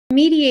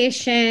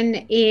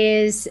Mediation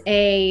is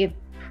a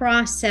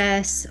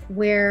process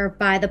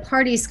whereby the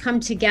parties come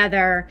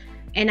together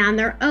and on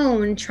their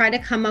own try to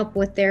come up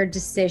with their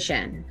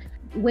decision,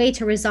 way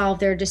to resolve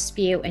their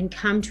dispute and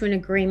come to an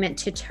agreement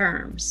to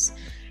terms.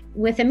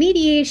 With a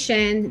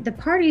mediation, the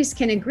parties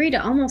can agree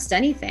to almost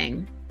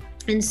anything.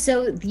 And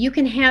so you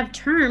can have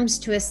terms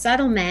to a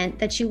settlement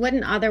that you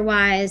wouldn't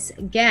otherwise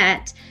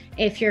get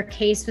if your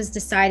case was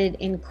decided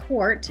in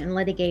court in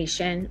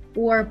litigation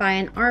or by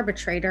an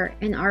arbitrator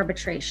in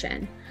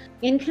arbitration.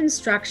 In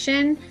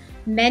construction,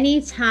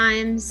 many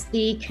times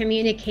the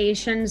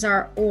communications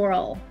are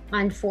oral,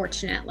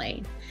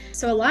 unfortunately.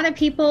 So a lot of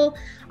people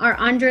are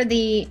under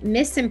the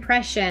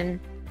misimpression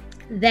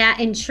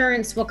that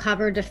insurance will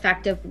cover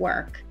defective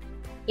work.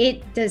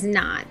 It does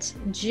not.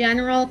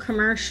 General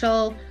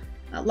commercial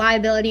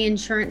liability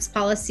insurance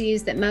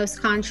policies that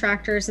most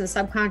contractors and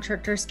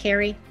subcontractors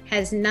carry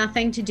has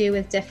nothing to do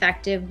with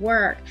defective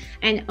work.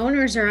 And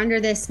owners are under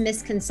this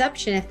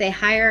misconception if they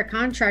hire a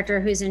contractor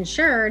who's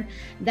insured,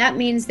 that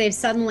means they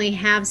suddenly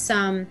have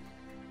some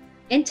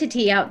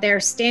entity out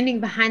there standing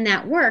behind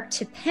that work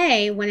to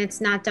pay when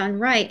it's not done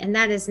right. And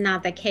that is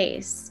not the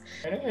case.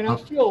 And I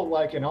feel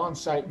like an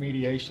on-site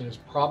mediation is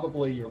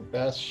probably your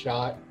best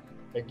shot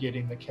at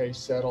getting the case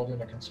settled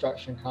in a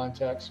construction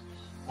context.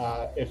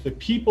 If the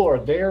people are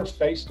there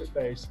face to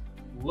face,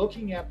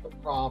 looking at the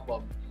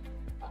problem,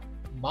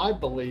 my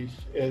belief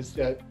is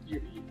that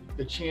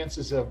the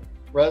chances of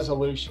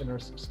resolution are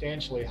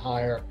substantially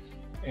higher.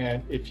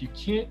 And if you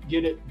can't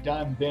get it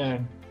done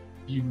then,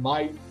 you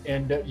might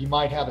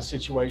have a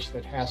situation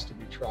that has to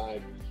be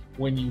tried.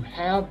 When you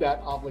have that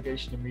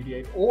obligation to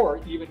mediate,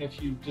 or even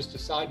if you just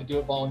decide to do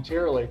it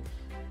voluntarily,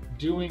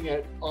 doing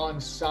it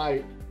on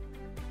site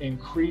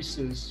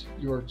increases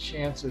your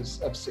chances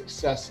of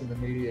success in the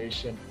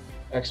mediation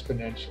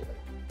exponentially.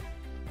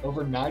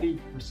 Over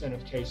 90%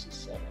 of cases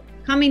settle.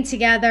 Coming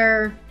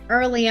together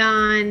early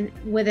on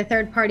with a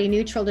third party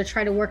neutral to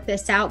try to work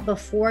this out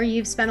before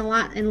you've spent a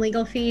lot in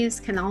legal fees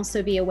can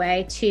also be a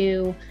way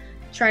to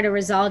try to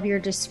resolve your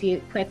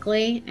dispute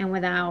quickly and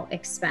without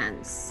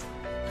expense.